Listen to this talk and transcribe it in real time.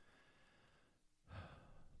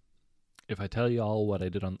If I tell you all what I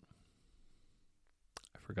did on...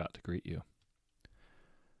 I forgot to greet you.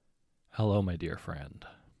 Hello, my dear friend,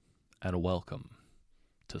 and welcome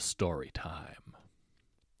to Story Time.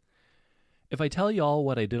 If I tell y'all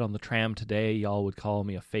what I did on the tram today, y'all would call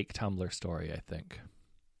me a fake Tumblr story, I think.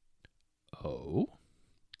 Oh?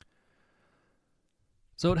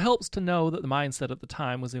 So it helps to know that the mindset at the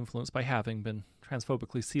time was influenced by having been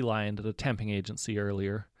transphobically sea-lioned at a temping agency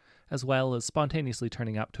earlier, as well as spontaneously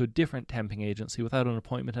turning up to a different temping agency without an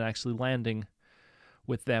appointment and actually landing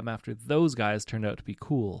with them after those guys turned out to be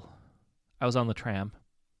cool. I was on the tram,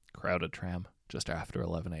 crowded tram, just after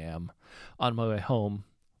 11 a.m., on my way home,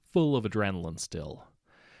 full of adrenaline still,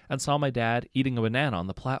 and saw my dad eating a banana on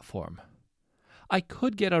the platform. I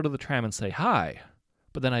could get out of the tram and say hi,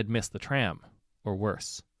 but then I'd miss the tram, or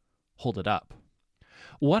worse, hold it up.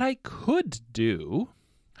 What I could do,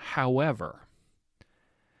 however,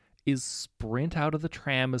 is sprint out of the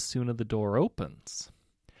tram as soon as the door opens,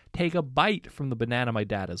 take a bite from the banana my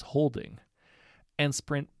dad is holding, and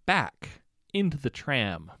sprint back into the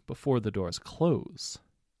tram before the doors close.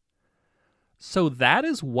 So that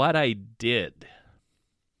is what I did.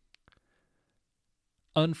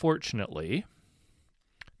 Unfortunately,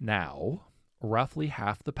 now, roughly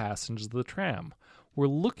half the passengers of the tram were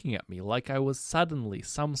looking at me like I was suddenly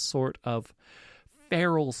some sort of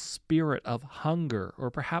feral spirit of hunger, or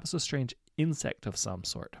perhaps a strange insect of some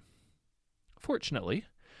sort. Fortunately,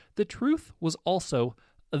 the truth was also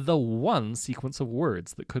the one sequence of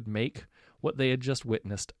words that could make what they had just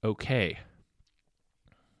witnessed okay.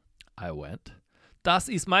 I went, "Das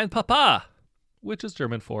ist mein Papa," which is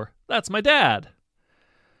German for, "That's my dad."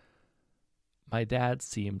 My dad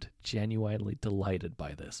seemed genuinely delighted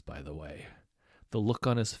by this, by the way. The look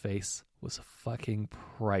on his face was fucking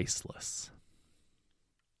priceless.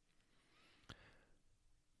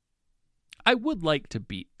 I would like to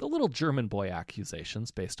beat the little German boy accusations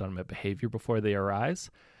based on my behavior before they arise.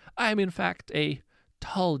 I am, in fact, a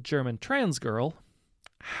tall German trans girl.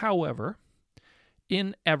 However,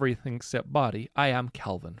 in everything except body, I am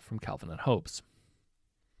Calvin from Calvin and Hobbes.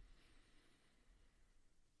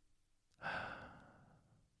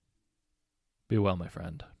 Be well, my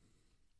friend.